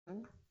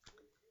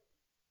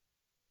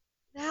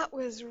That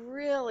was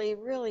really,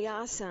 really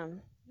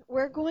awesome.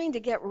 We're going to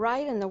get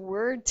right in the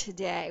Word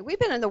today. We've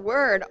been in the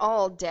Word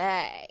all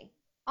day.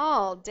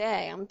 All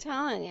day, I'm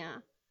telling you.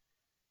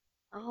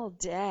 All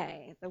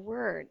day. The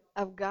Word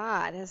of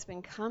God has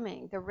been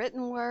coming. The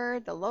written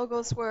Word, the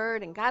Logos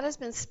Word, and God has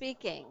been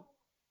speaking.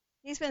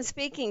 He's been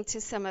speaking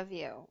to some of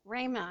you.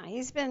 Rhema,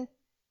 He's been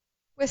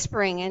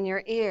whispering in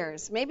your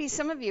ears. Maybe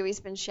some of you He's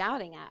been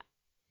shouting at.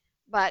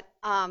 But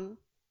I'm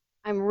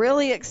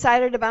really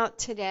excited about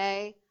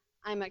today.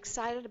 I'm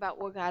excited about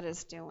what God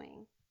is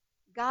doing.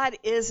 God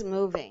is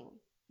moving.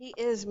 He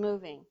is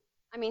moving.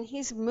 I mean,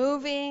 He's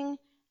moving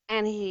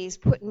and He's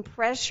putting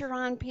pressure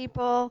on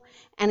people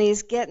and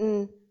He's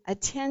getting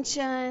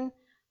attention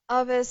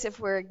of us if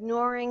we're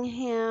ignoring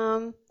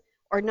Him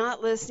or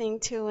not listening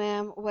to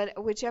Him,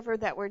 whichever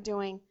that we're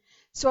doing.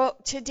 So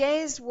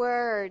today's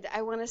word,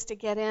 I want us to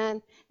get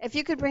in. If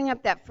you could bring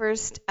up that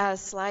first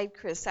slide,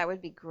 Chris, that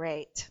would be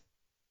great.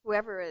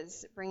 Whoever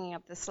is bringing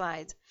up the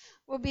slides.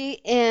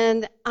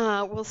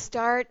 We'll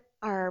start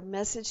our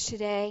message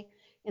today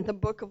in the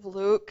book of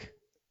Luke,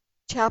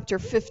 chapter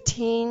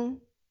 15.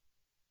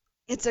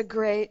 It's a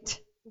great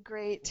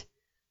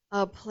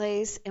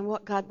place and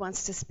what God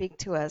wants to speak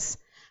to us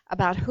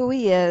about who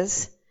He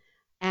is.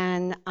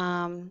 And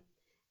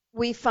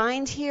we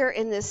find here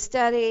in this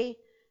study,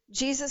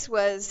 Jesus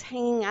was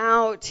hanging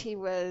out. He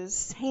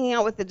was hanging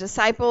out with the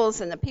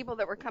disciples and the people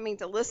that were coming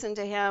to listen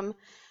to Him.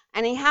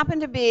 And he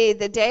happened to be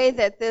the day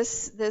that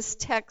this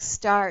text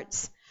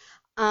starts.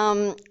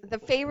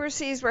 The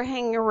Pharisees were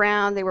hanging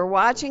around. They were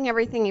watching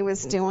everything he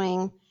was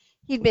doing.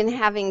 He'd been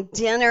having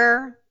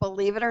dinner,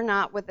 believe it or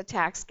not, with the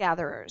tax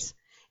gatherers.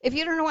 If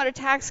you don't know what a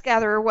tax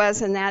gatherer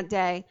was in that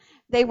day,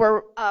 they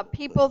were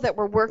people that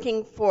were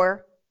working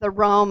for the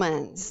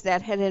Romans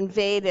that had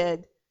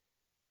invaded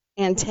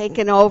and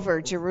taken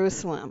over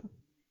Jerusalem.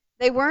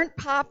 They weren't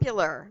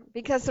popular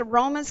because the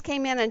Romans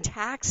came in and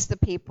taxed the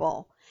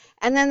people.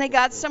 And then they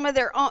got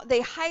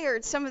they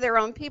hired some of their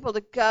own people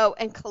to go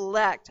and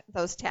collect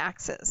those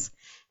taxes.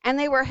 And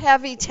they were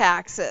heavy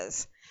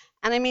taxes.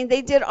 And I mean,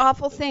 they did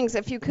awful things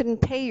if you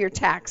couldn't pay your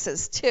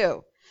taxes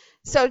too.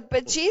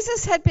 But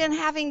Jesus had been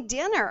having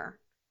dinner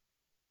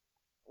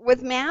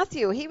with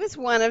Matthew. He was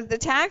one of the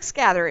tax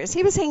gatherers.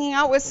 He was hanging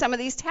out with some of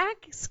these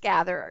tax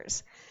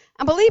gatherers.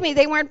 And believe me,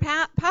 they weren't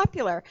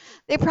popular.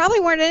 They probably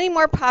weren't any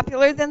more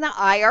popular than the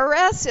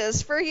IRS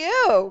is for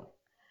you.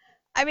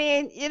 I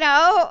mean,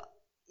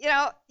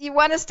 you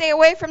want to stay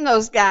away from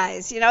those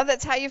guys.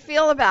 That's how you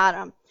feel about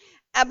them.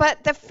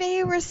 But the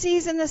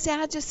Pharisees and the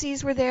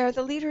Sadducees were there.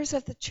 The leaders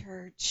of the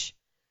church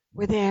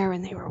were there,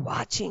 and they were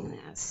watching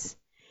this.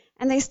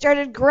 And they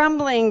started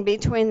grumbling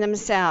between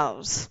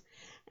themselves.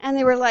 And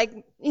they were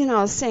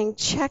saying,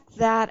 check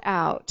that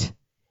out.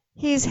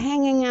 He's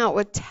hanging out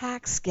with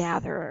tax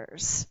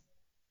gatherers.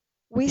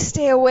 We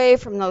stay away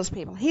from those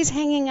people. He's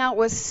hanging out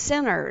with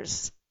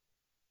sinners.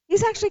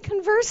 He's actually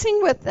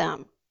conversing with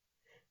them.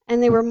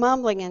 And they were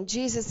mumbling, and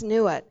Jesus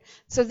knew it.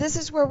 So this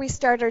is where we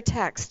start our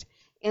text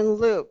in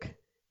Luke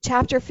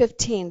chapter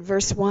 15,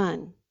 verse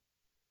 1.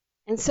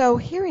 And so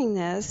hearing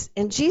this,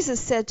 and Jesus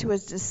said to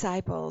his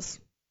disciples,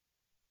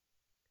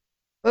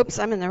 oops,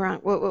 I'm in the wrong,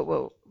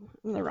 whoa.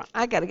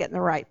 I got to get in the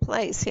right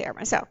place here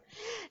myself.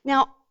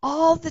 Now,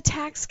 all the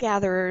tax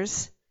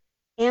gatherers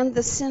and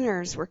the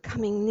sinners were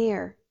coming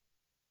near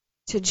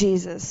to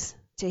Jesus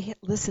to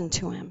listen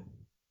to him.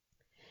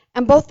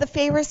 And both the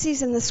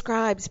Pharisees and the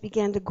scribes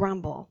began to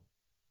grumble,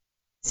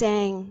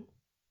 saying,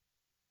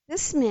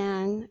 this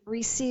man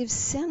receives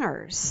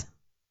sinners,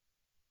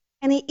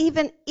 and he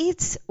even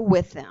eats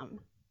with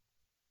them.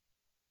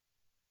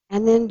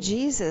 And then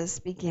Jesus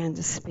began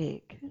to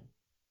speak.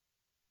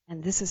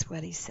 And this is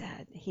what he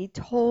said. He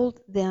told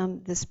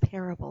them this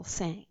parable,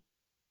 saying,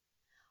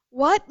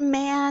 what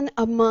man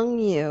among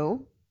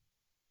you,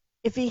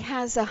 if he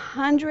has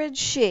 100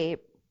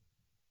 sheep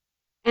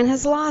and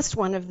has lost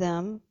one of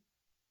them,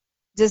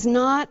 does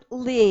not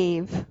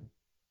leave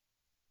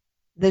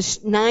the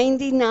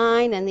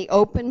 99 in the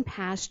open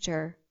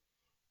pasture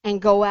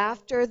and go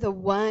after the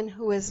one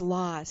who is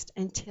lost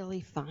until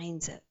he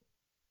finds it?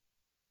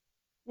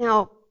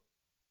 Now,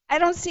 I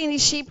don't see any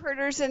sheep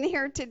herders in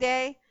here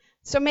today,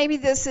 so maybe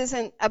this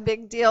isn't a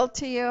big deal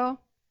to you.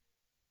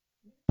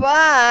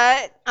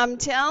 But I'm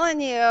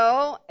telling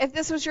you, if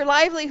this was your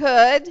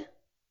livelihood,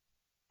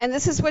 and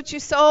this is what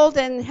you sold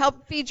and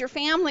helped feed your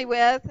family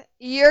with,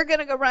 you're going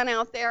to go run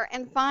out there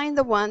and find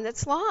the one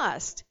that's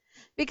lost.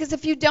 Because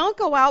if you don't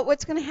go out,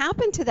 what's going to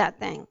happen to that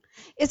thing?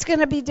 It's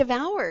going to be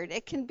devoured.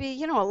 It can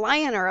be, a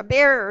lion or a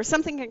bear or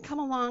something can come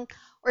along,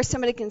 or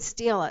somebody can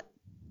steal it.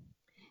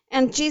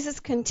 And Jesus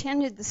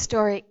continued the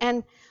story.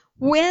 And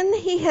when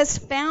he has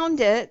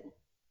found it,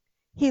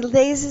 he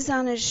lays it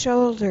on his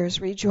shoulders,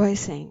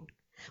 rejoicing.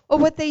 Well,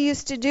 what they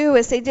used to do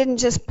is they didn't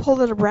just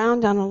pull it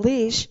around on a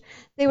leash.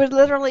 They would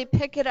literally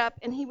pick it up,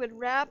 and he would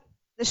wrap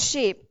the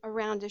sheep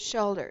around his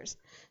shoulders.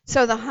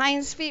 So the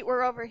hinds feet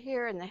were over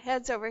here, and the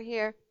head's over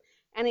here.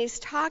 And he's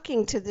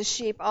talking to the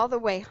sheep all the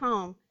way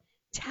home,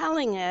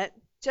 telling it,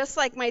 just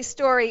like my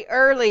story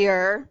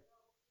earlier,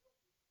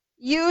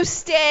 You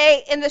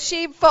stay in the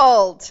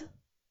sheepfold.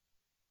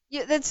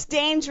 It's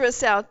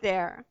dangerous out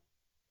there.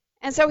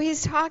 And so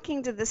he's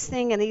talking to this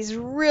thing, and he's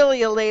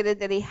really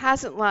elated that he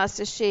hasn't lost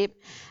a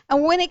sheep.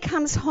 And when he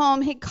comes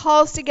home, he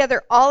calls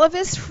together all of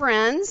his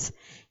friends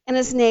and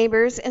his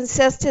neighbors and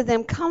says to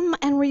them, "Come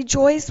and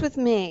rejoice with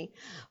me,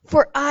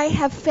 for I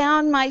have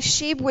found my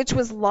sheep which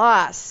was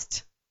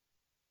lost."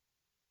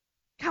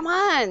 Come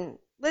on,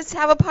 let's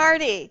have a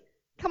party.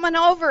 Come on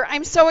over.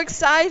 I'm so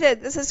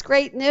excited. This is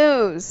great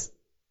news.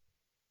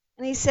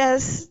 And he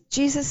says,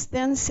 Jesus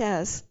then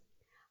says,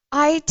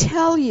 "I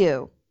tell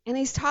you," and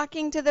he's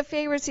talking to the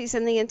Pharisees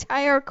and the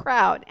entire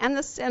crowd and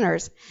the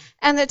sinners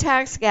and the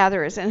tax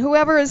gatherers and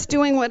whoever is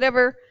doing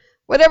whatever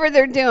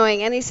they're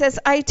doing. And he says,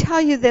 "I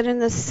tell you that in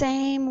the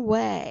same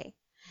way,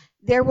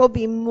 there will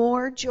be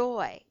more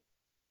joy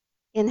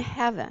in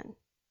heaven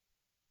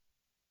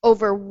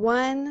over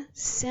one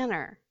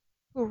sinner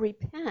who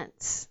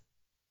repents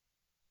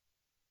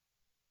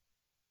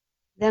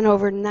than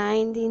over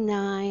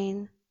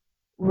 99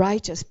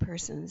 righteous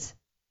persons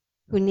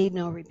who need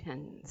no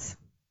repentance."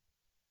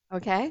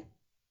 Okay?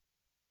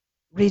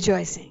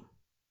 Rejoicing.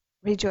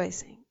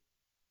 Rejoicing.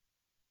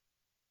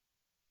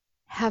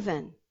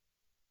 Heaven.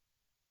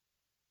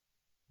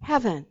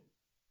 Heaven.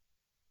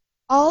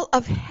 All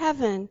of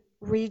heaven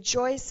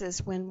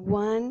rejoices when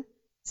one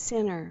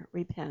sinner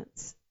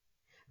repents.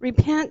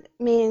 Repent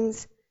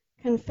means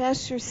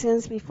confess your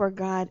sins before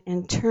God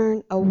and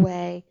turn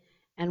away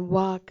and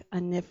walk a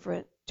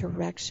different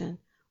direction.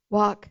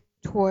 Walk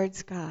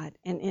towards God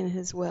and in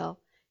his will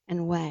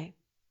and way.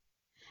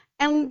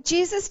 And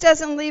Jesus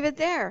doesn't leave it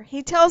there.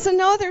 He tells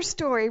another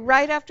story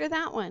right after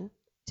that one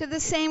to the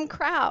same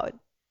crowd.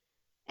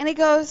 And he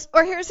goes,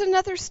 or here's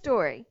another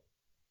story.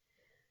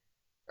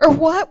 Or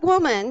what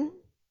woman,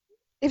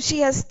 if she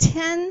has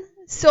 10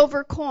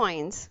 silver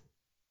coins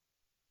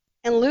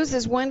and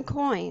loses one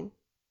coin,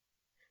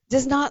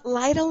 does not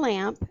light a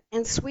lamp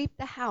and sweep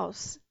the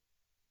house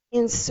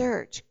in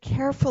search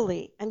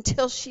carefully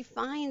until she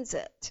finds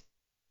it?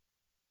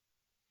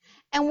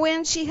 And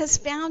when she has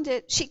found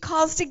it, she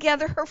calls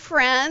together her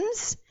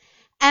friends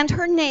and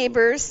her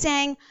neighbors,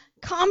 saying,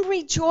 "Come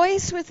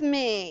rejoice with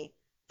me,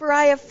 for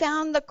I have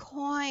found the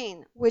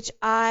coin which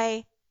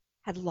I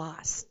had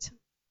lost."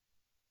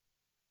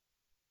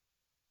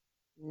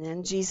 And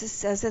then Jesus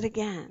says it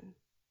again.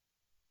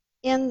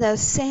 "In the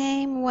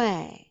same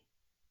way,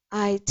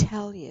 I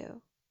tell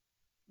you,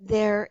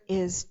 there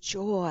is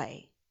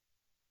joy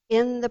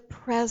in the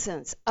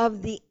presence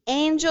of the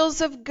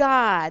angels of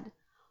God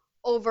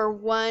over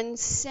one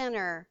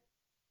sinner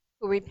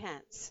who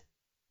repents."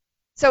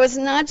 So it's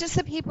not just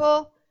the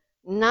people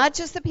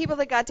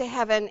that got to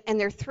heaven and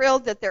they're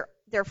thrilled that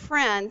their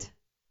friend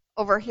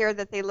over here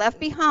that they left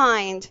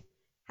behind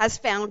has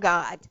found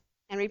God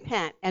and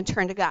repent and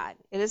turn to God.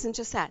 It isn't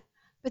just that.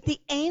 But the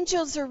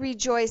angels are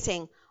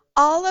rejoicing.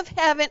 All of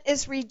heaven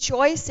is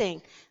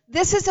rejoicing.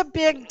 This is a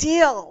big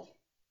deal.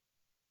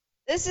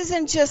 This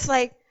isn't just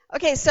like,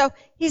 okay, so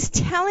he's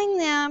telling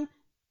them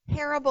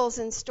parables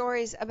and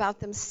stories about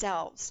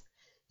themselves.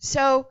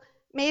 So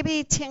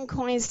maybe 10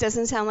 coins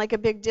doesn't sound like a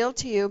big deal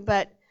to you,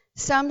 but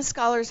some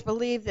scholars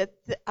believe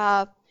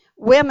that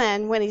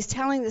women, when he's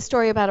telling the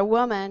story about a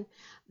woman,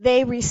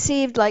 they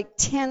received like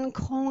 10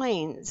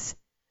 coins.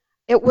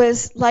 It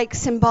was like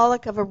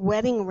symbolic of a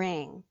wedding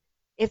ring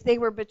if they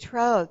were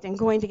betrothed and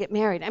going to get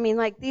married. I mean,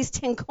 like these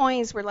 10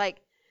 coins were like,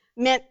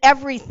 meant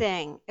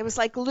everything. It was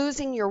like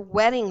losing your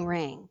wedding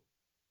ring.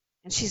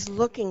 And she's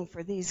looking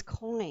for these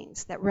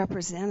coins that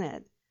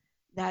represented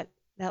that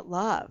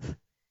love.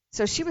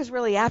 So she was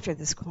really after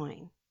this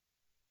coin.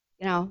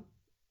 You know,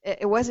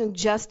 it wasn't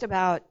just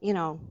about, you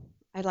know,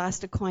 I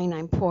lost a coin,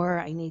 I'm poor,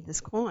 I need this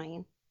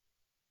coin.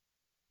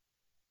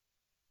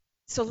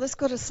 So let's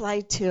go to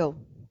slide 2.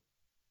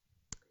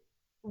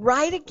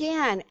 Right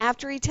again,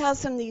 after he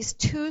tells them these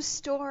 2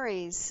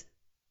 stories,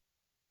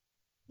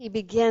 he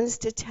begins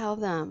to tell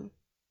them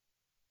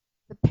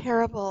the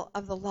parable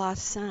of the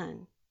lost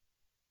son.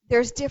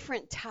 There's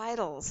different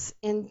titles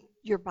in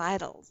your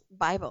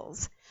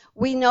Bibles.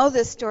 We know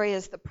this story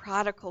as the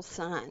prodigal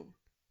son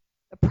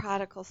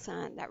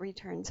that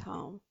returns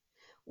home.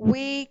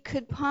 We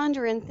could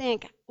ponder and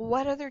think,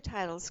 what other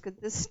titles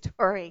could this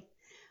story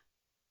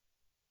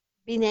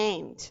be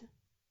named?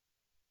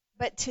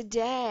 But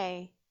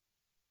today,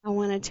 I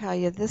want to tell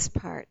you this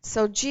part.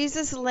 So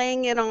Jesus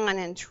laying it on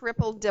in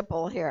triple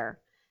dipple here.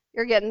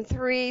 You're getting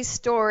 3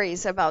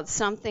 stories about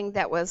something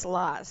that was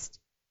lost.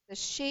 The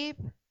sheep,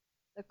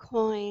 the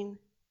coin,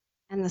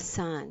 and the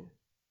son.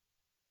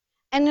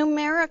 And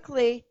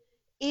numerically,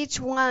 each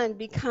one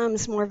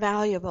becomes more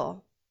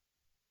valuable.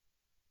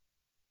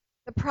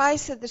 The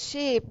price of the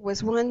sheep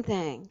was one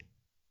thing,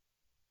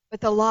 but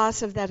the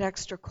loss of that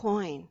extra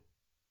coin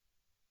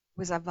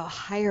was of a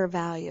higher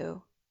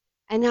value.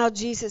 And now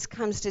Jesus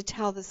comes to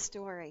tell the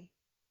story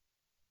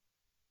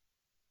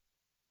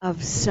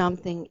of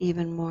something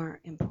even more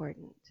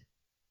important.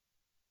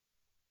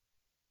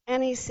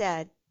 And he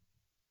said,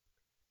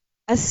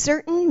 a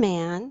certain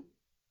man,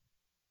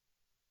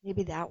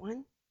 maybe that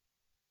one,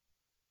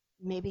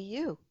 maybe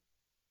you,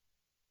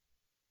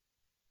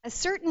 A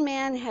certain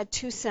man had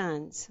 2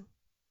 sons,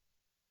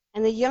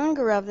 and the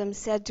younger of them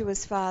said to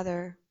his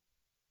father,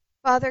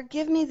 "Father,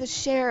 give me the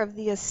share of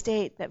the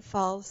estate that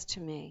falls to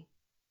me."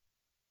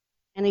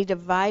 And he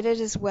divided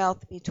his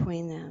wealth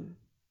between them.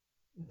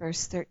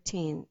 Verse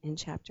 13 in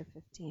chapter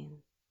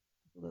 15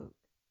 of Luke.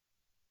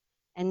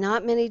 And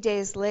not many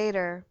days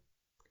later,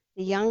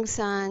 the young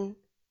son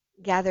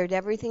gathered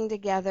everything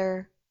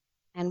together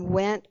and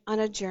went on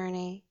a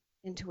journey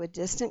into a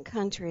distant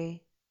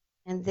country,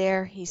 and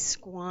there he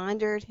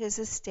squandered his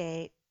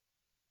estate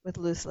with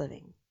loose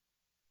living.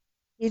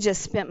 He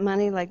just spent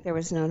money like there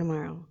was no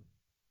tomorrow.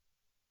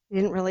 He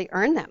didn't really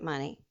earn that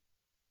money.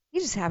 He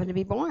just happened to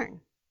be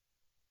born.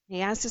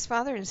 He asked his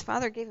father, and his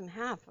father gave him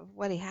half of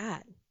what he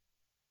had.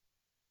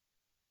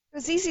 It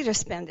was easy to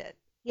spend it.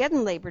 He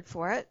hadn't labored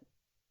for it,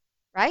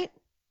 right?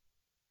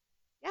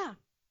 Yeah.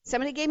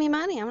 Somebody gave me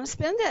money. I'm going to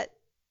spend it.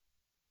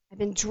 I've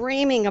been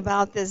dreaming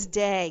about this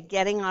day,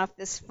 getting off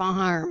this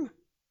farm,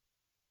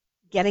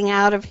 getting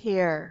out of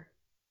here,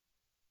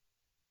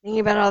 thinking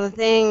about all the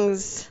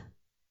things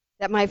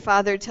that my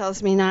father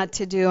tells me not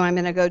to do. I'm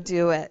going to go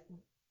do it.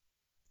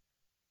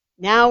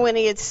 Now, when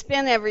he had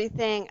spent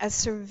everything, a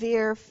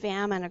severe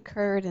famine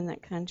occurred in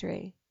that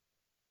country.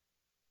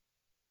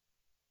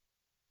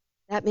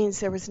 That means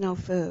there was no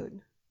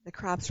food. The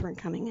crops weren't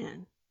coming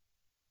in.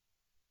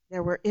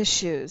 There were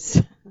issues.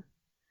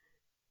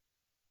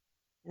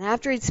 And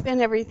after he'd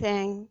spent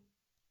everything,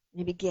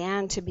 he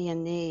began to be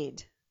in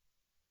need.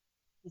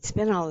 He'd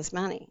spent all his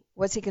money.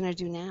 What's he going to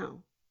do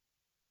now?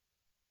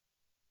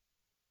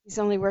 He's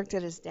only worked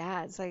at his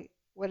dad's. Like,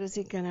 what is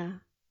he going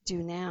to do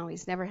now?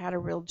 He's never had a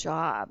real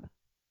job.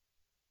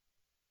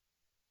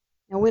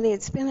 Now, when he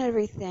had spent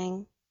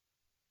everything,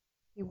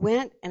 he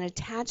went and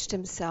attached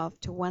himself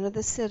to one of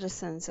the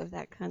citizens of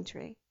that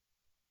country,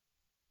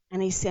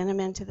 and he sent him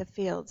into the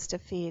fields to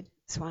feed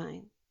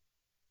swine.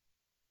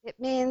 It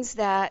means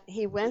that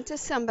he went to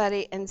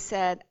somebody and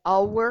said,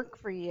 "I'll work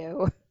for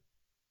you.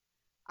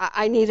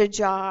 I need a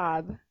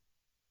job."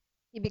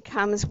 He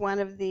becomes one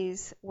of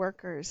these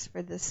workers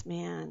for this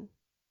man.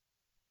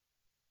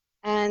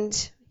 And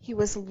he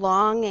was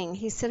longing.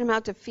 He sent him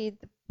out to feed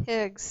the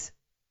pigs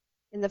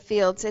in the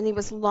fields, and he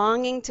was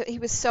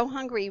so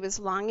hungry, he was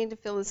longing to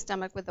fill his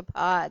stomach with the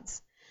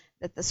pods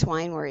that the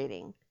swine were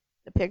eating,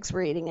 the pigs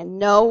were eating, and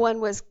no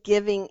one was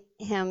giving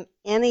him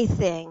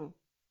anything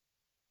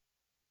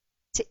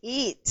to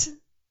eat.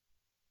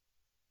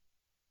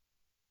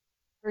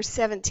 Verse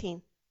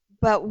 17,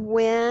 but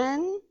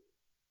when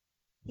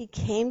he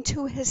came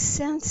to his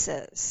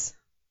senses,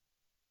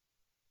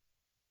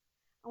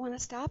 I want to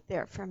stop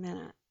there for a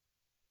minute,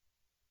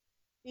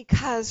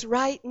 because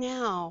right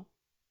now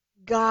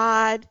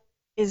God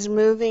is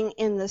moving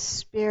in the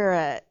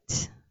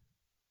Spirit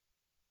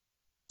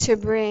to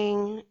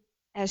bring,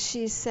 as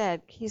she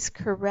said, he's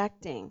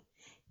correcting.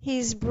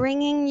 He's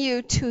bringing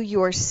you to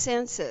your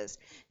senses.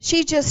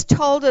 She just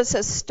told us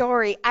a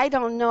story. I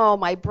don't know.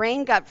 My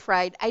brain got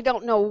fried. I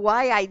don't know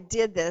why I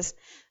did this.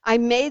 I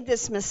made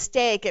this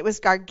mistake. It was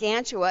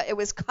gargantua. It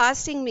was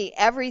costing me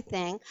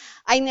everything.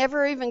 I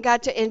never even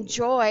got to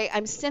enjoy.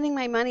 I'm sending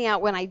my money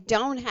out when I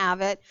don't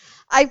have it.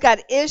 I've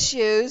got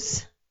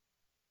issues.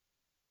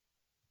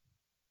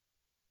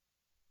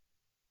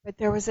 But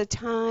there was a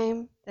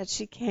time that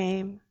she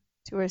came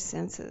to her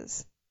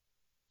senses.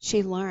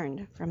 She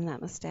learned from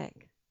that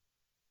mistake.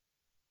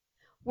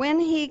 When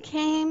he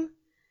came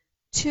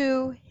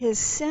to his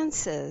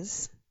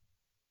senses,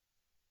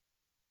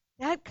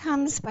 that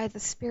comes by the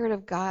Spirit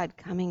of God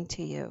coming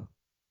to you.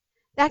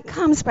 That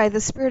comes by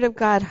the Spirit of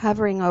God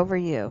hovering over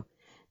you.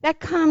 That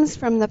comes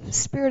from the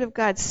Spirit of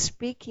God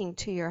speaking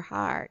to your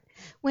heart.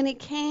 When he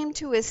came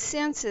to his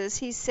senses,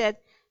 he said,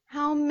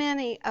 "How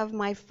many of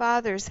my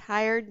father's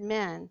hired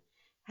men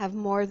have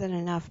more than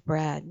enough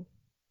bread?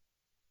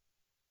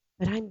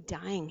 But I'm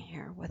dying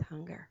here with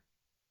hunger.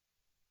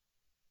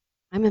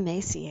 I'm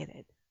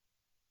emaciated.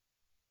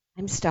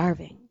 I'm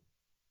starving."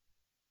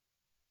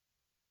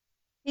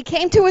 He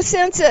came to his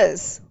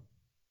senses.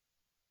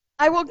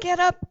 I will get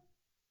up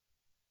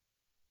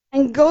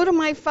and go to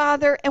my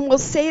father and will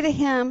say to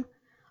him,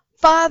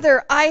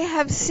 "Father, I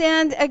have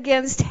sinned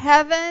against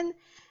heaven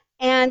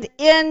and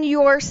in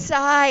your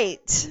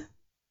sight.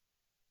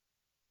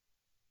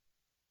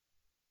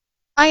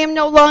 I am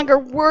no longer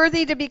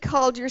worthy to be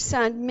called your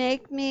son.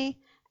 Make me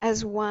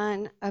as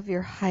one of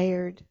your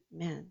hired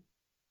men.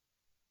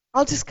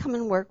 I'll just come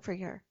and work for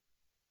you.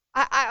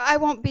 I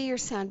won't be your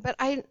son, but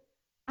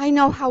I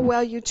know how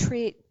well you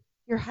treat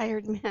your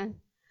hired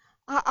men.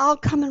 I'll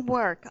come and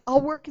work.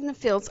 I'll work in the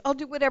fields. I'll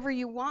do whatever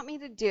you want me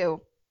to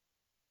do.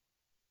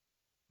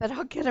 But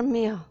I'll get a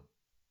meal."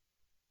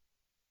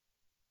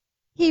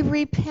 He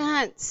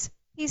repents.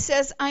 He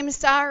says, "I'm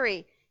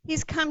sorry."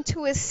 He's come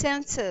to his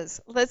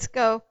senses. Let's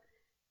go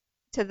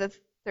to the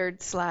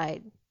third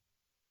slide.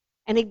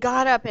 And he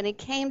got up and he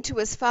came to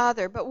his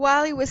father. But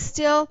while he was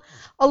still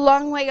a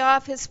long way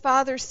off, his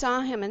father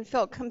saw him and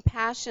felt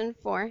compassion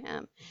for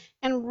him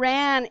and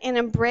ran and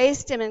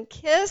embraced him and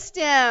kissed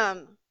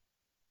him.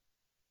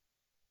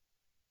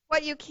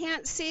 What you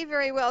can't see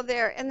very well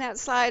there in that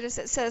slide is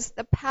it says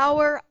the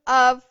power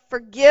of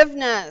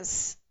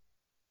forgiveness.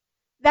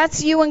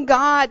 That's you and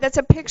God. That's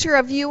a picture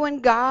of you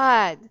and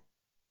God.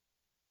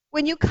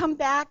 When you come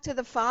back to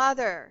the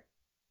Father.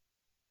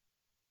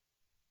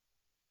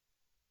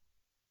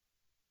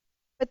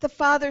 But the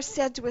Father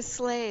said to his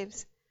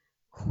slaves,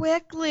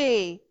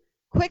 quickly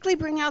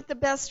bring out the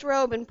best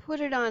robe and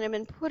put it on him,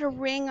 and put a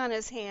ring on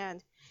his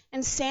hand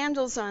and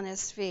sandals on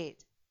his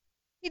feet.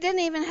 He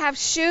didn't even have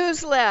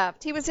shoes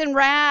left. He was in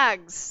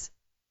rags.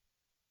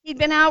 He'd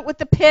been out with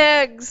the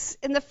pigs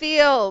in the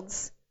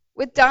fields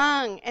with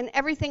dung and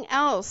everything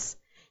else.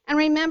 And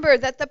remember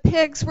that the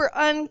pigs were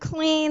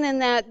unclean in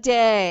that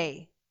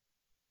day.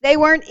 They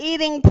weren't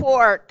eating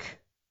pork.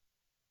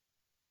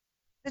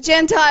 The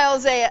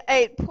Gentiles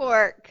ate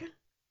pork.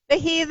 The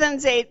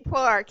heathens ate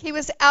pork. He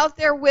was out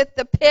there with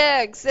the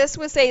pigs. This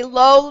was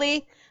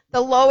the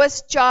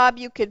lowest job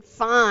you could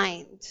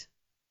find.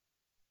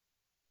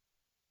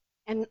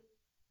 And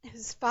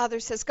his father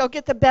says, go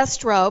get the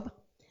best robe.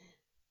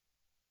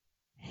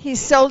 He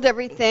sold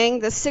everything,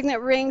 the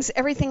signet rings,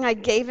 everything I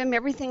gave him,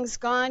 everything's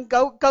gone.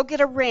 Go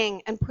get a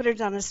ring and put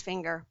it on his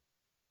finger.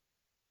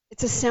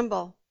 It's a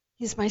symbol.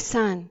 He's my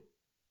son.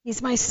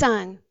 He's my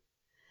son.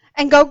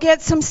 And go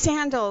get some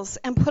sandals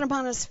and put them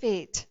on his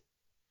feet.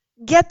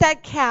 Get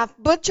that calf,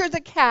 butcher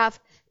the calf,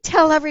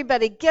 tell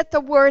everybody, get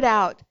the word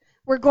out.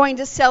 We're going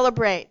to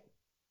celebrate.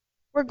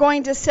 We're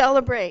going to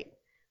celebrate.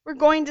 We're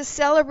going to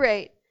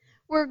celebrate.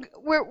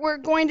 We're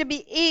going to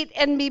eat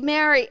and be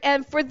merry.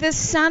 And for this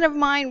son of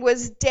mine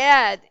was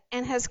dead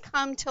and has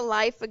come to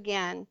life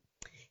again.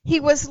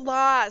 He was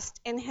lost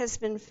and has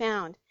been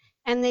found.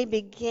 And they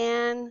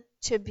began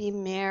to be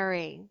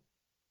merry.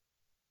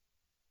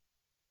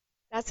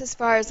 That's as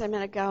far as I'm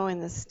going to go in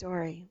this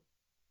story.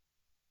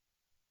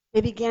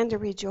 They began to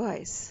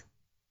rejoice.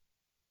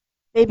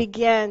 They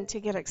began to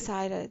get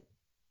excited.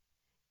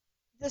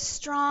 The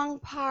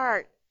strong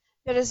part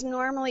that is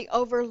normally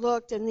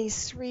overlooked in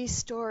these three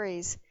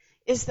stories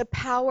is the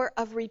power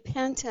of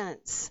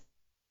repentance.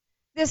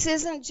 This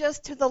isn't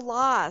just to the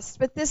lost,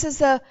 but this is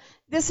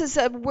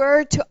a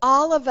word to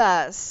all of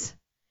us.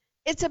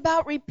 It's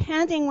about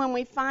repenting when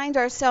we find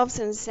ourselves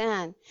in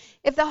sin.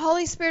 If the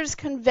Holy Spirit is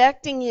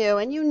convicting you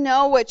and you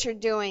know what you're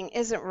doing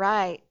isn't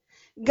right,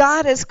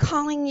 God is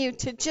calling you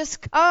to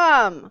just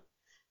come.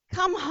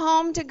 Come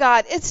home to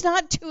God. It's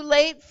not too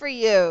late for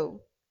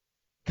you.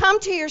 Come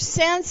to your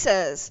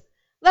senses.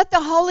 Let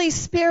the Holy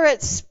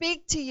Spirit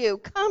speak to you.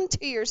 Come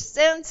to your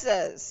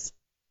senses.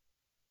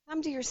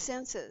 Come to your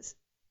senses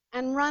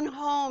and run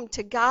home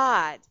to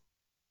God.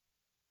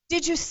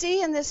 Did you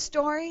see in this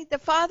story, the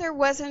father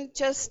wasn't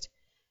just,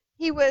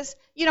 he was,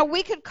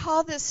 we could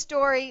call this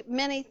story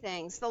many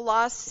things. The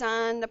lost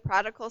son, the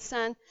prodigal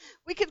son.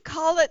 We could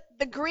call it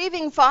the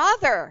grieving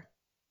father.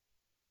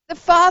 The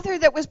father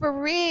that was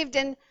bereaved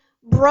and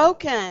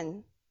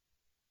broken.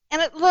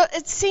 And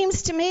it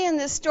seems to me in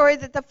this story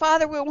that the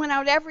father went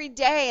out every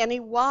day and he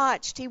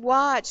watched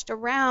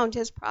around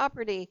his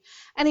property.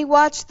 And he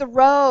watched the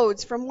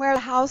roads from where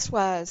the house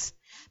was.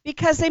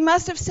 Because they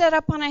must have set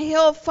up on a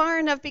hill far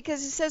enough,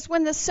 because it says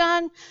when the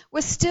son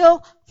was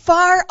still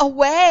far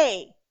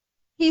away,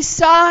 he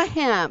saw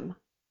him.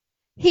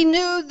 He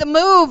knew the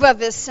move of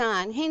his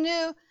son. He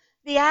knew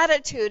the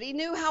attitude. He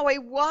knew how he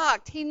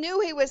walked. He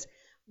knew he was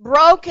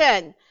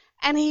broken.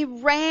 And he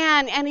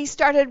ran and he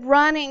started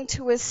running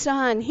to his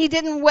son. He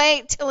didn't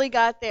wait till he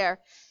got there.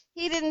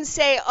 He didn't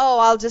say,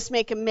 I'll just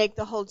make him make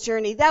the whole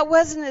journey. That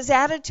wasn't his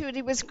attitude.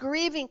 He was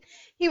grieving.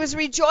 He was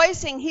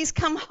rejoicing. He's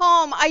come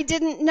home. I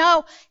didn't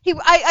know.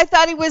 I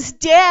thought he was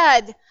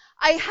dead.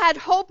 I had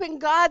hope in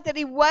God that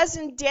he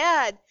wasn't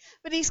dead.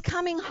 But he's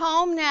coming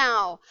home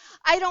now.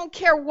 I don't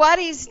care what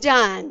he's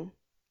done.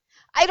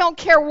 I don't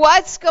care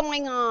what's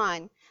going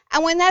on.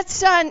 And when that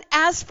son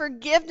asked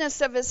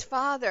forgiveness of his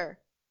father,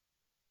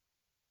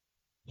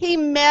 he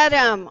met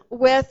him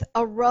with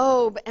a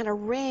robe and a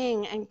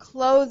ring and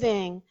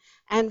clothing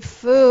and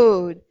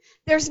food.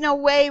 There's no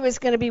way he was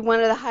going to be one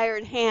of the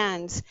hired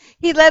hands.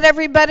 He let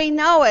everybody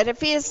know it.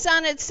 If his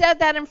son had said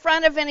that in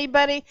front of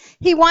anybody,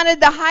 he wanted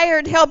the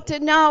hired help to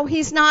know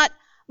he's not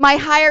my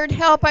hired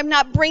help. I'm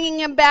not bringing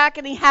him back,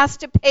 and he has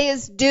to pay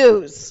his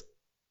dues.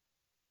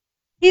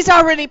 He's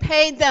already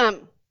paid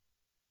them.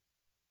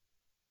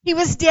 He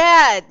was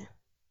dead,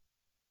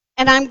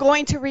 and I'm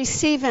going to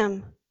receive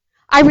him.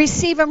 I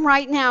receive him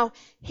right now.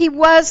 He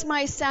was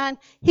my son.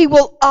 He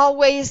will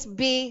always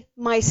be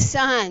my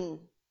son.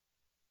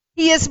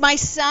 He is my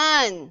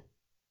son.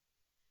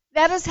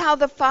 That is how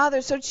the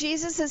father, so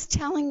Jesus is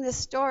telling this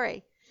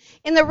story.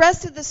 In the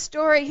rest of the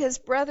story, his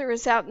brother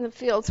is out in the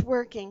fields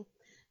working,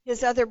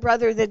 his other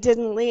brother that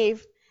didn't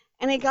leave,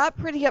 and he got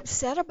pretty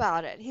upset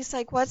about it. He's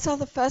like, what's all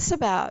the fuss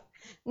about?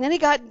 And then he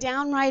got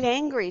downright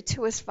angry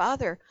to his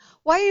father.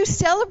 Why are you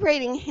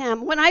celebrating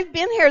him when I've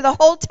been here the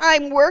whole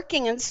time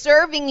working and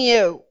serving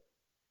you?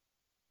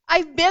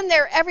 I've been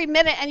there every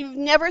minute, and you've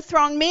never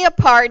thrown me a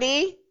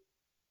party.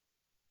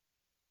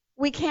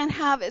 We can't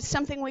have it. It's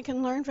something we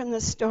can learn from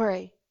this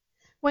story.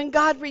 When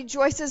God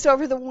rejoices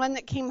over the one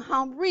that came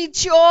home,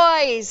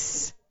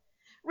 rejoice.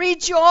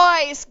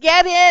 Rejoice.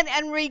 Get in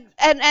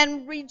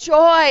and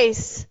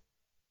rejoice.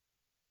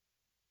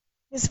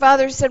 His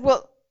father said,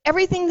 well,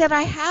 everything that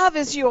I have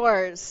is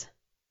yours.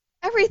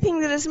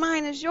 Everything that is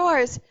mine is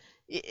yours.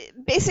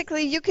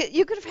 Basically, you could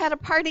have had a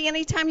party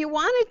anytime you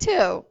wanted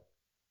to.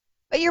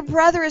 But your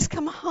brother has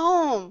come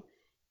home.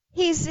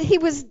 He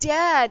was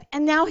dead,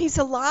 and now he's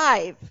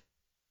alive.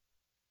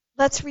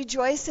 Let's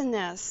rejoice in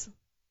this.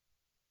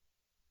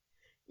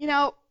 You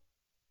know,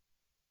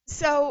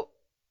 so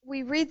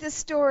we read this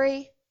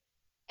story,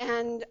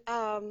 and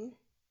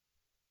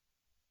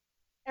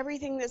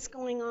everything that's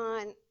going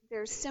on,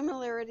 there's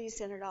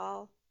similarities in it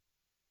all.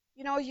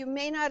 You know, you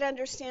may not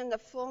understand the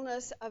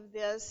fullness of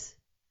this,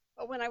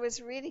 but when I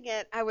was reading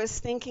it, I was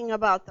thinking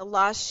about the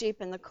lost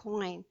sheep and the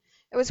coin.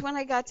 It was when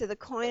I got to the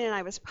coin and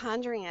I was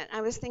pondering it.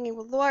 I was thinking,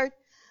 well,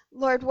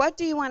 Lord, what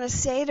do you want to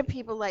say to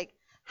people? Like,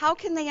 how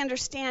can they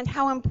understand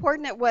how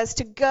important it was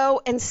to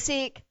go and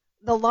seek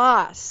the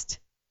lost?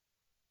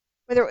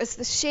 Whether it was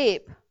the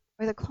sheep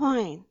or the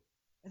coin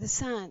or the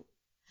son.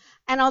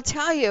 And I'll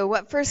tell you,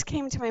 what first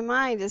came to my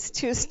mind is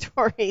two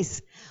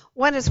stories.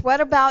 One is, what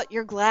about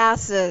your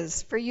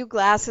glasses, for you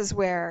glasses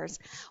wearers?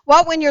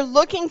 What when you're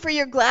looking for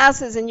your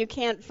glasses and you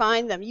can't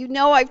find them? You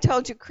know, I've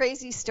told you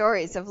crazy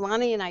stories of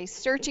Lonnie and I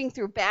searching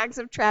through bags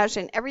of trash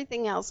and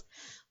everything else,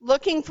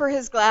 looking for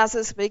his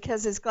glasses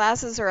because his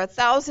glasses are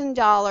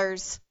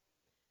 $1,000,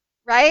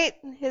 right?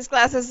 His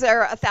glasses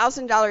are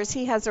 $1,000.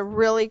 He has a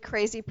really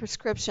crazy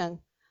prescription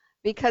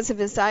because of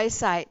his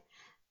eyesight.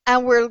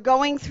 And we're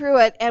going through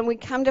it, and we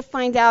come to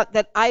find out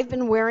that I've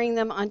been wearing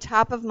them on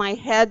top of my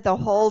head the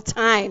whole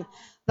time,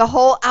 the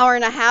whole hour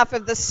and a half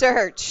of the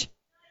search.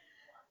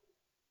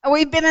 And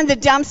we've been in the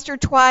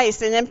dumpster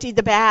twice and emptied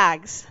the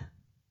bags.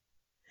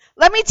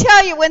 Let me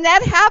tell you, when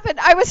that happened,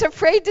 I was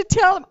afraid to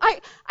tell him.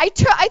 I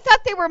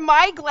thought they were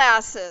my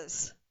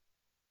glasses.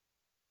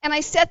 And I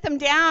set them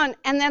down,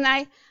 and then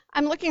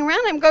I'm looking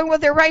around, I'm going, well,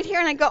 they're right here.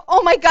 And I go,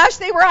 oh, my gosh,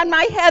 they were on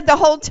my head the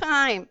whole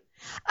time.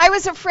 I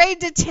was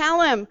afraid to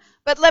tell him.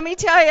 But let me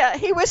tell you,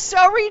 he was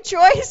so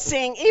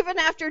rejoicing, even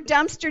after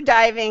dumpster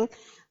diving,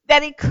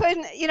 that he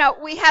couldn't, you know,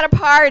 we had a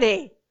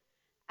party,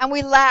 and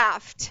we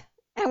laughed,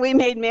 and we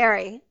made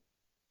merry.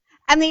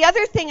 And the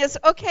other thing is,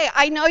 okay,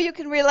 I know you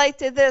can relate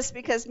to this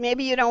because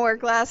maybe you don't wear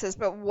glasses,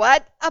 but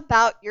what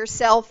about your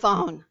cell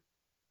phone?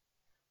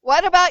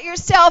 What about your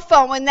cell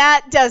phone when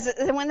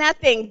that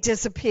thing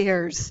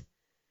disappears?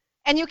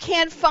 And you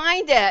can't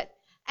find it,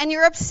 and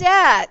you're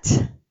upset,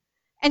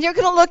 and you're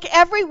going to look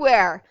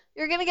everywhere.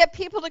 You're going to get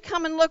people to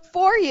come and look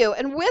for you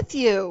and with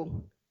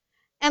you.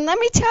 And let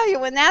me tell you,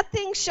 when that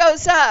thing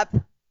shows up,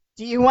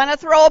 do you want to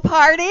throw a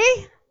party?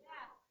 Yeah.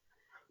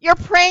 You're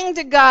praying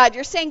to God.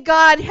 You're saying,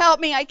 God, help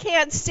me. I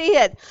can't see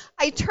it.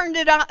 I turned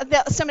it on.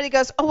 Somebody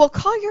goes, oh, well,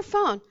 call your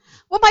phone.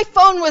 Well, my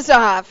phone was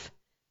off.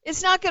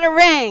 It's not going to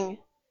ring.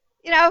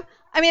 You know,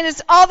 I mean,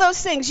 it's all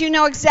those things. You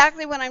know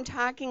exactly what I'm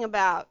talking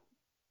about.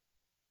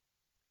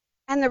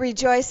 And the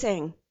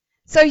rejoicing.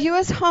 So you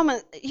as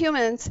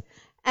humans,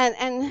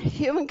 and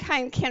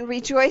humankind can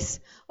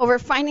rejoice over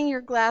finding your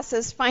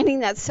glasses,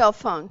 finding that cell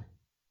phone.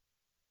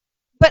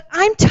 But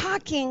I'm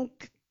talking,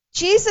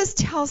 Jesus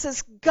tells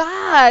us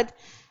God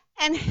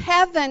and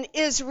heaven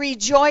is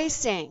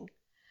rejoicing.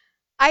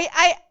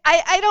 I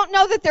don't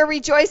know that they're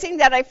rejoicing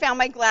that I found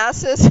my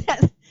glasses.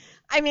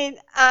 I mean,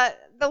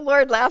 the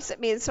Lord laughs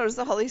at me, and so does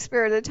the Holy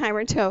Spirit at a time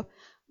or two.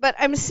 But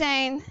I'm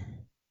saying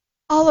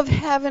all of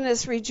heaven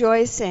is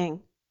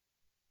rejoicing,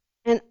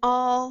 and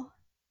all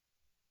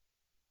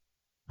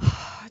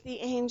the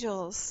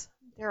angels,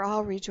 they're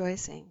all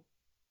rejoicing.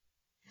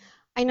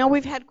 I know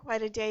we've had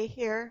quite a day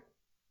here,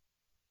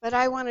 but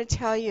I want to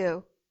tell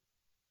you,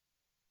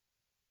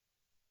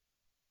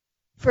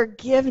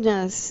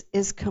 forgiveness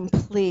is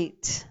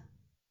complete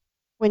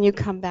when you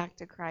come back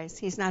to Christ.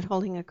 He's not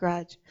holding a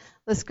grudge.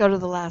 Let's go to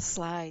the last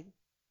slide.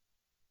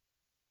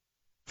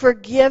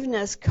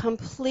 Forgiveness,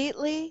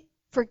 completely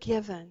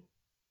forgiven.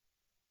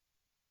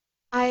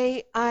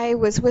 I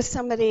was with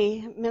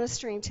somebody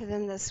ministering to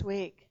them this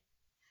week.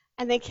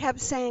 And they kept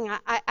saying,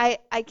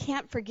 I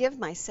can't forgive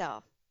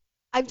myself.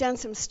 I've done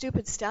some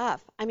stupid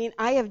stuff. I mean,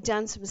 I have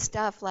done some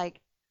stuff like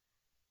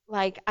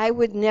I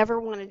would never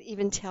want to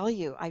even tell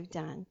you I've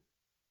done.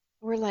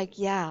 We're like,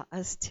 yeah,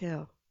 us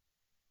too.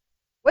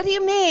 What do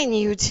you mean,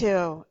 you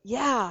two?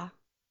 Yeah,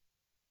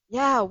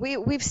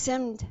 we've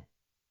sinned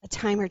a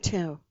time or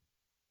two.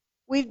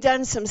 We've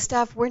done some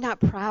stuff we're not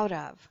proud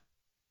of.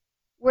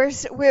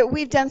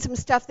 We've done some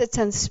stuff that's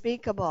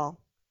unspeakable.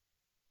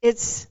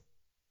 It's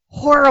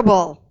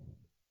horrible.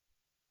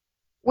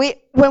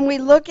 When we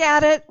look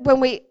at it, when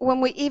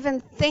we even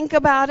think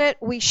about it,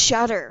 we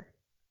shudder.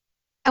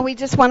 And we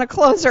just want to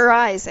close our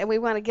eyes and we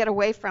want to get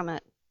away from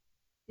it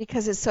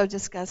because it's so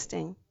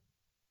disgusting.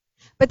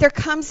 But there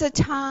comes a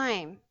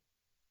time,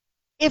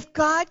 if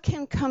God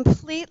can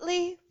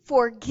completely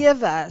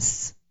forgive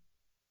us,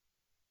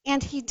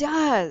 and He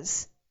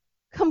does,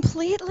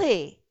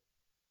 completely,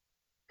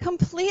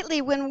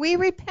 when we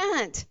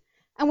repent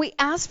and we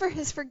ask for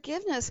his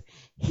forgiveness,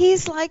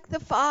 he's like the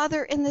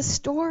Father in the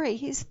story.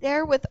 He's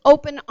there with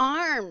open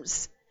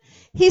arms.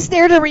 He's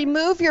there to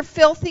remove your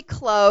filthy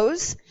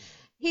clothes.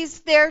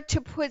 He's there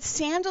to put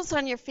sandals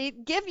on your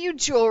feet, give you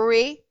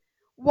jewelry,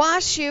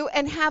 wash you,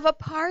 and have a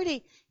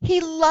party.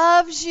 He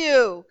loves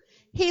you.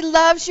 He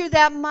loves you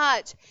that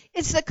much.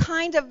 It's the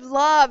kind of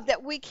love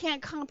that we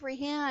can't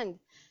comprehend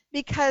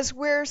because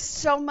we're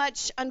so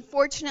much,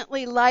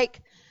 unfortunately,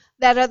 like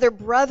that other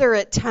brother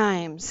at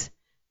times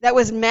that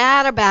was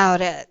mad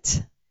about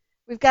it.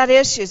 We've got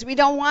issues. We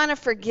don't want to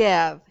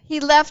forgive.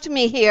 He left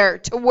me here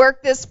to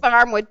work this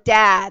farm with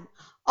Dad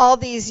all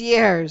these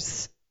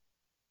years.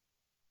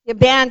 He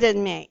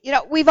abandoned me. You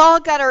know, we've all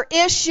got our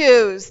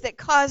issues that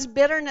cause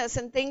bitterness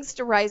and things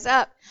to rise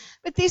up.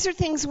 But these are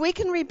things we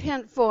can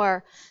repent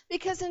for.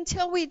 Because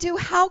until we do,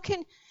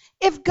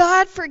 if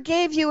God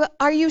forgave you,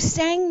 are you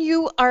saying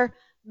you are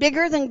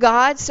bigger than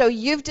God, so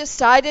you've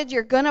decided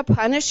you're going to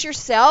punish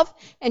yourself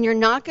and you're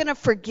not going to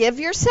forgive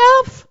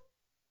yourself?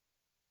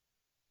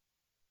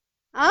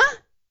 Huh?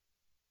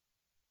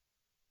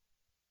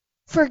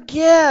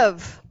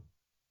 Forgive.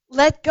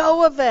 Let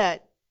go of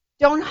it.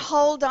 Don't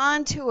hold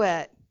on to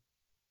it.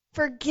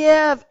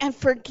 Forgive and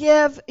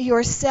forgive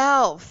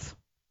yourself.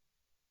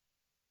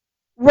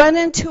 Run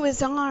into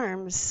his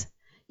arms.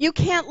 You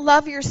can't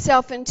love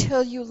yourself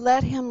until you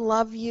let him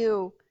love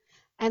you.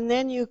 And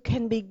then you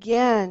can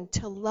begin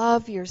to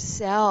love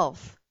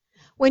yourself.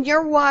 When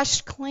you're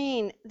washed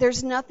clean,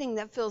 there's nothing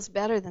that feels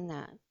better than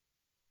that.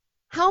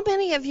 How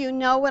many of you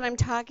know what I'm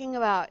talking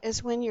about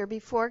is when you're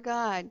before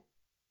God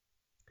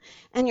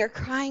and you're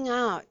crying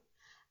out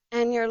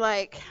and you're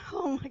like,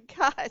 oh my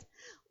God,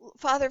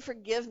 Father,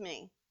 forgive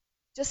me.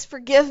 Just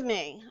forgive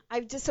me.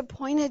 I've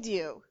disappointed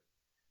you.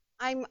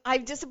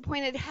 I've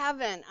disappointed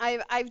heaven.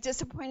 I've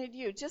disappointed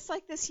you. Just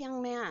like this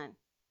young man.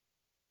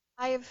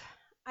 I've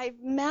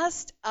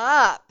messed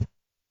up.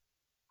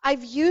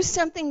 I've used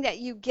something that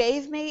you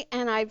gave me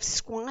and I've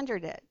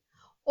squandered it.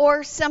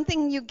 Or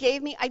something you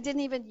gave me, I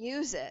didn't even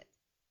use it.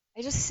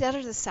 I just set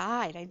it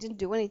aside. I didn't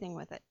do anything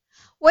with it.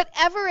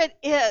 Whatever it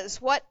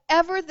is,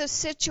 whatever the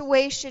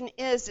situation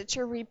is that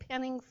you're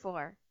repenting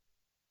for,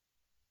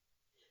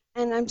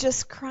 and I'm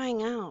just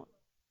crying out.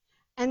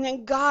 And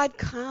then God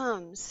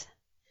comes,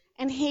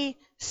 and he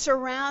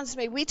surrounds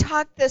me. We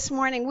talked this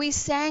morning, we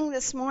sang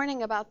this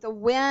morning about the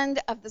wind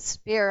of the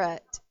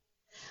Spirit.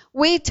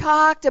 We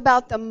talked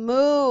about the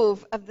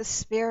move of the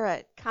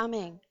Spirit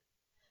coming.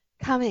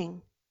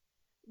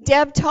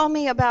 Deb told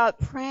me about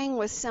praying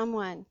with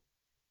someone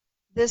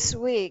this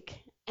week,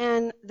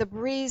 and the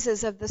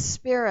breezes of the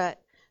Spirit,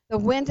 the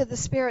wind of the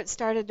Spirit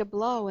started to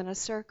blow in a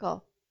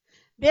circle.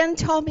 Ben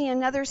told me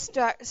another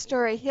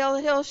story.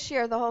 He'll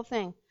share the whole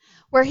thing,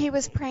 where he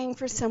was praying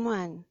for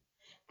someone.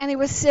 And he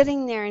was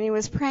sitting there, and he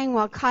was praying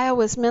while Kyle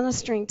was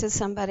ministering to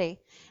somebody.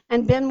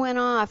 And Ben went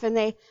off, and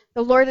the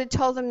Lord had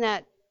told him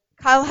that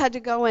Kyle had to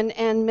go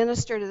and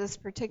minister to this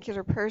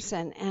particular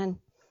person. And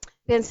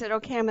Ben said,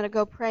 okay, I'm going to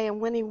go pray.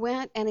 And when he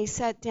went and he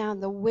sat down,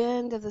 the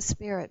wind of the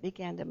Spirit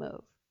began to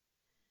move.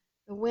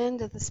 The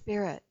wind of the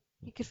Spirit.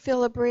 He could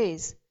feel a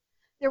breeze.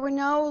 There were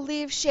no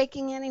leaves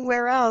shaking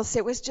anywhere else.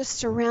 It was just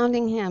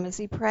surrounding him as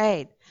he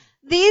prayed.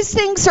 These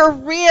things are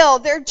real.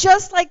 They're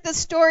just like the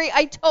story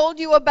I told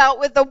you about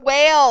with the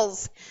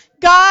whales.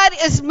 God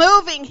is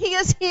moving. He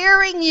is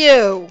hearing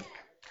you.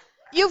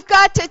 You've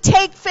got to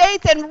take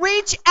faith and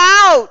reach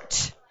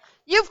out.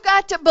 You've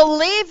got to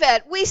believe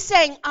it. We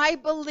sang, I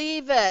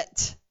believe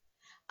it.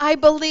 I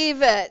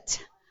believe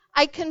it.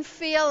 I can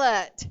feel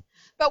it.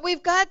 But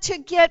we've got to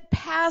get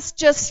past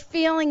just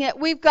feeling it.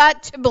 We've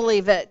got to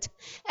believe it.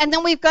 And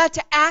then we've got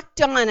to act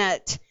on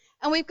it.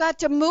 And we've got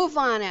to move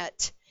on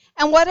it.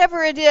 And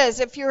whatever it is,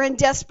 if you're in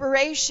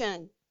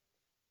desperation,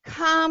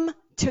 come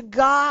to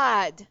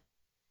God.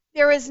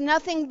 There is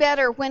nothing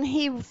better when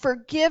he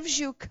forgives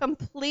you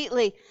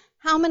completely.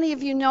 How many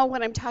of you know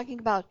what I'm talking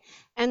about?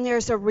 And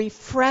there's a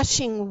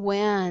refreshing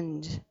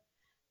wind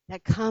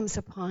that comes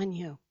upon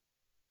you.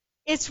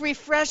 It's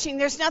refreshing.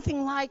 There's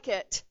nothing like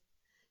it.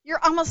 You're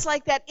almost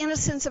like that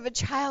innocence of a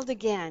child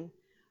again,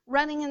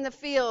 running in the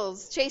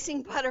fields,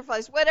 chasing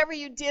butterflies, whatever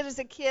you did as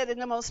a kid in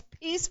the most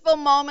peaceful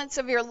moments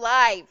of your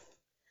life.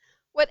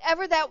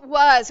 Whatever that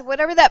was,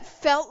 whatever that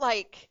felt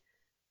like,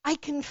 I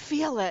can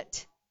feel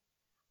it.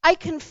 I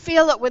can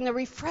feel it when the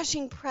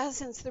refreshing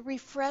presence, the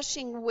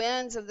refreshing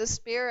winds of the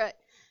Spirit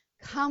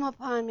come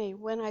upon me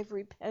when I've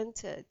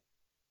repented.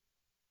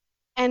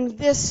 And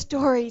this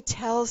story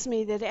tells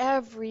me that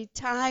every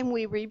time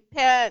we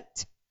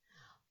repent,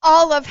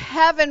 all of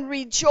heaven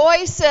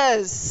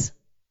rejoices.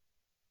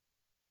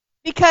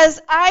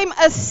 Because I'm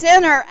a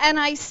sinner and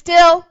I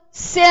still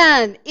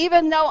sin,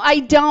 even though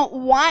I don't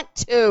want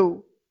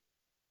to.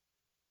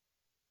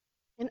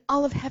 And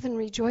all of heaven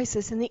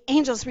rejoices, and the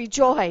angels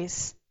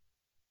rejoice.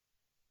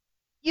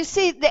 You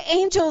see, the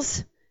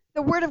angels,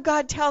 the Word of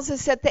God tells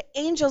us that the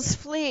angels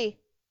flee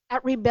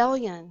at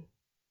rebellion.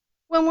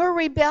 When we're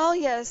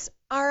rebellious,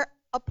 our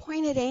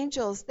appointed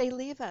angels, they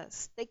leave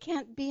us. They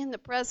can't be in the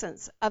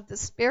presence of the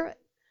spirit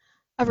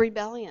of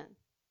rebellion.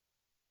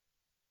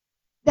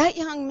 That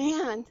young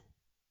man,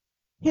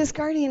 his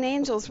guardian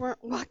angels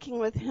weren't walking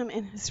with him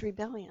in his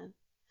rebellion.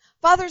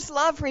 Father's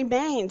love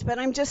remained, but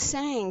I'm just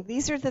saying,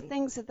 these are the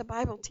things that the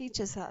Bible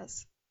teaches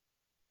us.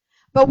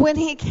 But when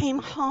he came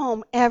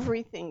home,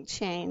 everything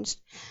changed.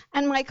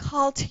 And my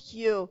call to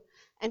you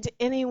and to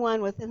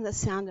anyone within the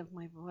sound of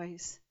my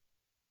voice,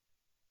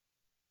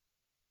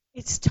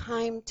 it's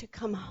time to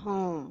come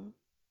home.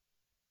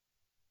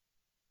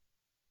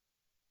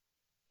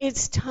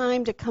 It's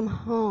time to come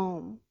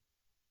home.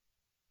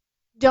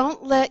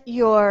 Don't let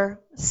your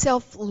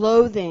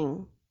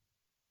self-loathing,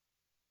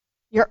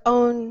 your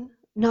own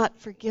not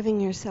forgiving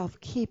yourself,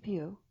 keep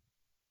you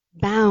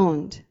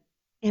bound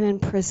and in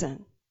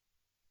prison.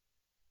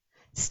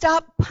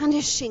 Stop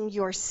punishing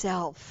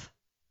yourself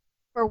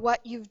for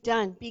what you've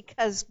done,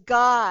 because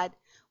God,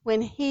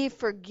 when He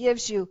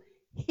forgives you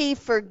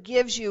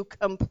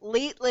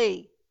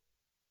completely.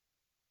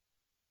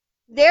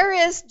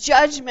 There is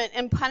judgment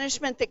and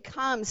punishment that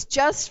comes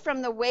just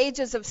from the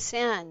wages of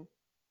sin.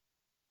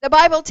 The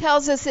Bible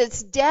tells us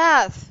it's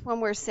death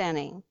when we're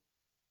sinning.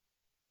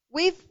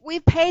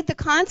 We've paid the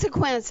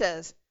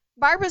consequences.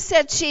 Barbara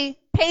said she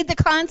paid the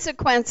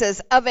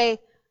consequences of a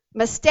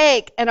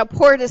mistake and a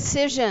poor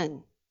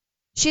decision.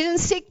 She didn't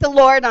seek the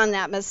Lord on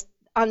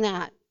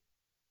that.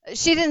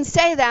 She didn't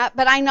say that,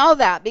 but I know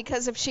that,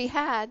 because if she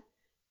had,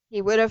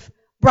 He would have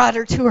brought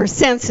her to her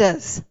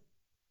senses.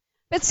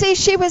 But see,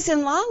 she was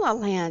in La La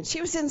Land.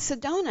 She was in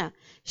Sedona.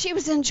 She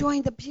was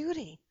enjoying the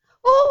beauty.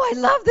 Oh, I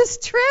love this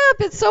trip.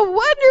 It's so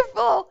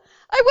wonderful.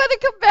 I want to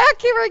come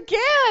back here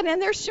again.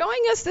 And they're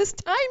showing us this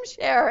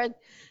timeshare.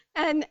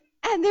 And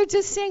they're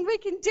just saying we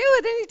can do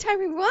it anytime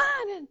we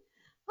want. And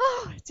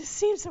oh, it just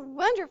seems so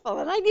wonderful.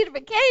 And I need a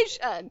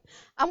vacation.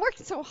 I'm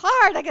working so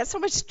hard. I got so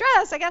much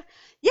stress.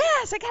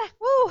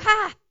 Woo,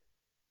 ha.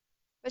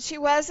 But she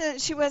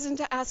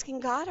wasn't asking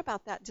God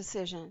about that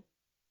decision.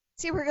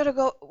 See, we're to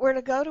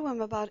go to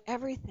Him about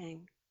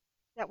everything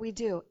that we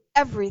do.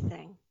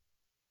 Everything.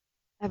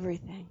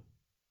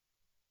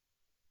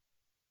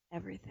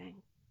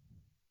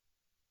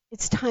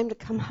 It's time to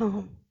come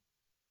home.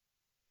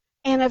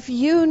 And if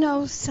you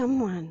know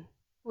someone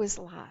who is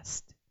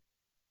lost,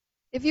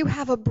 if you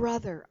have a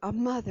brother, a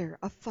mother,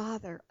 a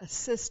father, a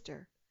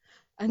sister,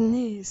 a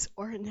niece,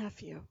 or a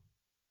nephew,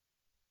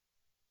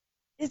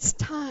 it's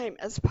time,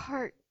 as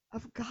part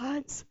of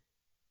God's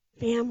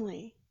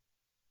family,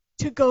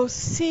 to go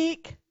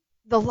seek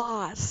the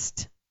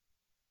lost.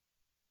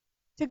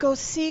 To go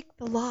seek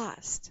the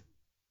lost.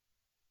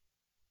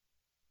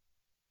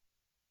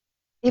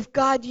 If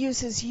God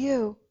uses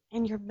you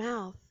and your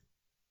mouth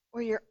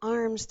or your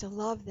arms to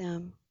love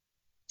them,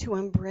 to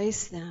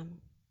embrace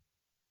them,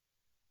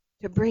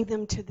 to bring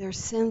them to their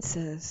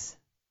senses,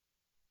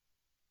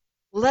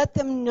 let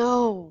them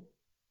know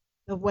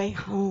the way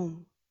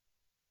home.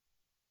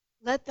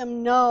 Let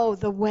them know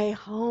the way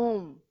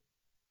home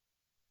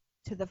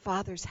to the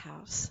Father's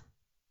house.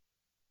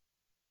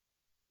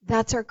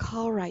 That's our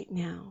call right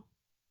now.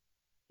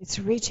 It's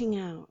reaching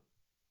out.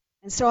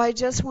 And so I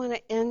just want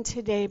to end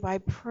today by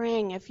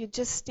praying. If you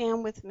just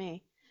stand with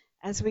me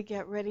as we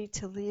get ready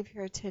to leave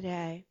here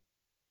today.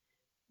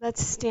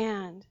 Let's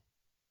stand.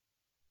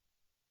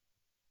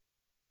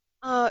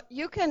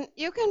 You can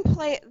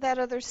play that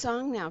other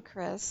song now,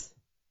 Chris,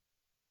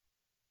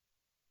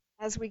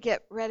 as we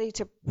get ready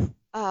to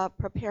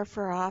prepare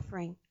for our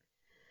offering.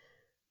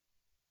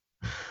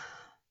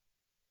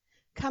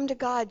 Come to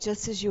God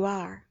just as you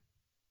are.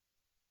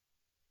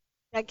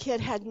 That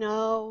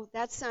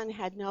son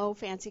had no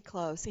fancy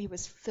clothes. He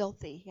was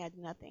filthy. He had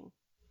nothing.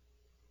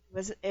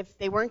 If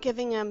they weren't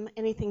giving him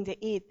anything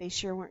to eat, they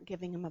sure weren't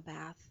giving him a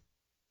bath.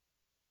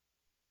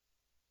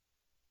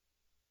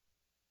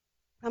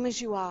 Come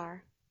as you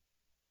are.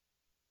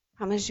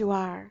 Come as you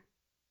are.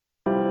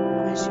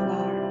 Come as you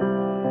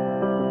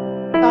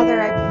are.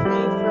 Father, I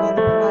pray for all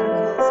the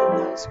prodigals and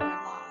those who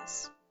are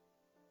lost.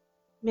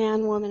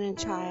 Man, woman, and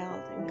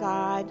child. And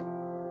God,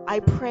 I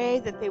pray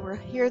that they will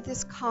hear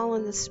this call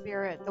in the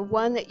Spirit, the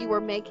one that you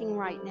are making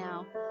right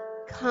now.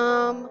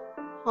 Come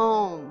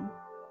home.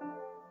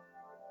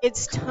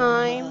 It's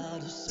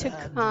time to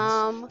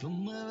come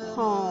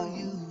home.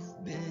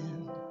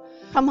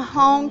 Come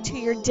home to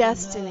your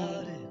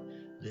destiny.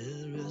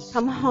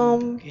 Come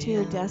home to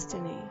your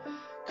destiny.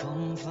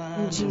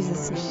 In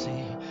Jesus'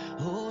 name.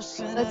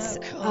 Let's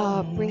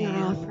bring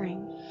our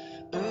offering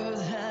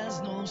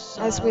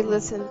as we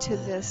listen to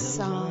this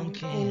song.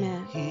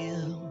 Amen.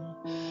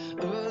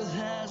 Earth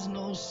has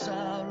no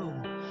sorrow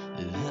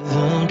that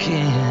heaven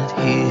can't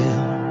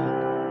heal.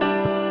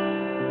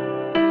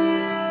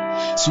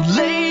 So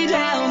lay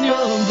down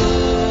your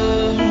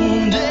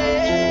burdens,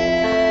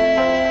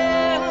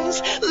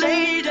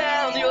 lay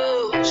down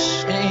your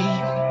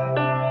shame.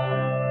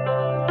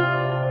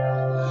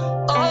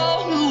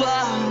 Oh,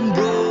 I'm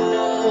broken.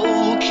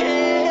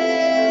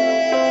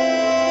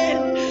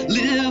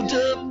 Lift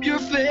up your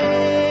face.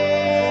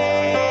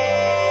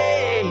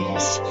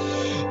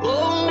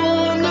 Oh,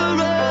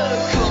 wanderer,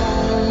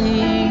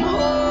 come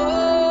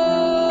home.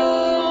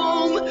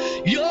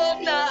 You're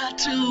not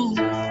too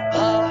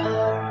far.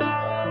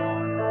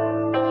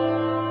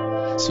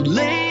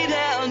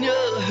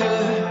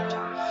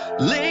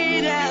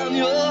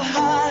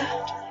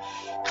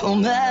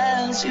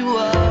 as you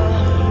are.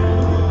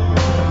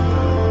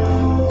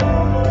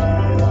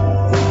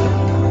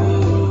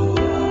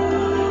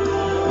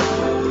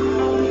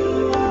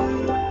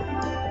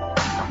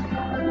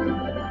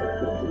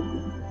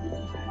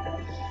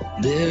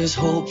 There's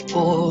hope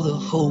for the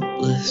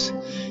hopeless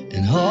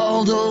and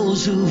all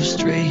those who've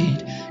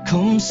strayed.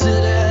 Come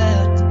sit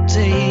at the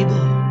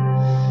table,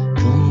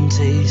 come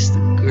taste the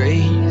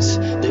grace.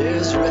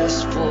 There's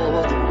rest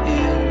for the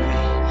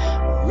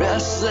weary,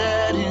 rest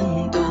that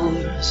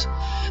endures.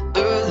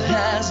 Earth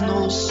has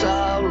no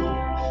sorrow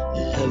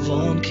that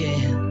heaven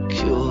can't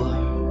cure.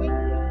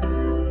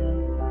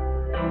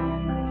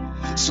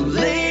 So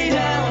lay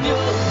down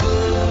your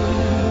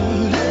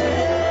burdens,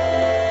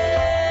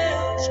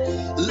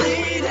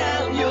 lay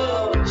down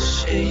your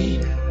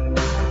shame.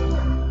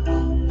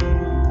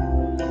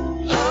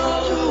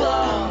 All who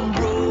are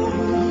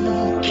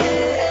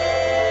broken,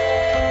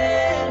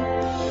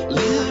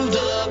 lift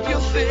up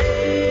your face.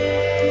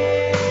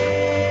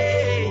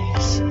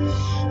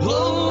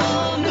 Oh,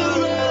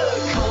 wanderer,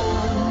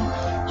 come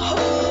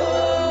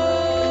home.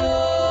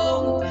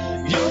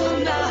 You're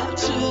not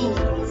too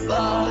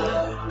far.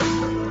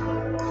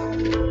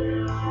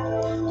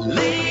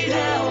 Lay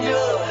down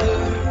your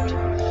hurt,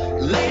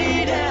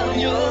 lay down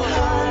your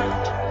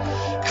heart.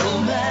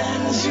 Come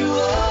as you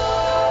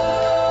are,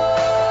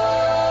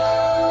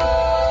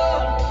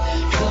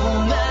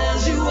 come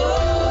as you are.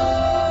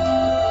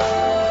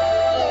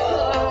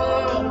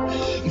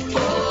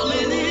 Fall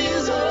in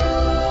his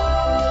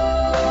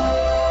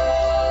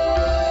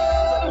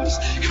arms.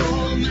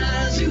 Come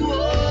as you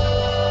are.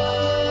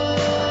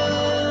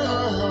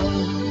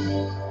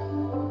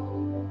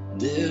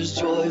 There's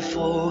joy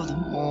for the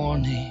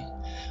morning.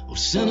 Oh,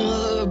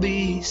 sinner,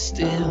 be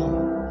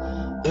still.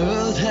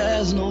 Earth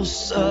has no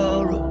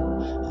sorrow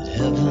that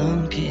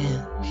heaven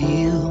can't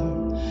heal.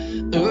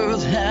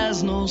 Earth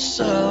has no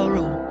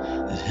sorrow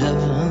that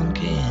heaven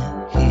can't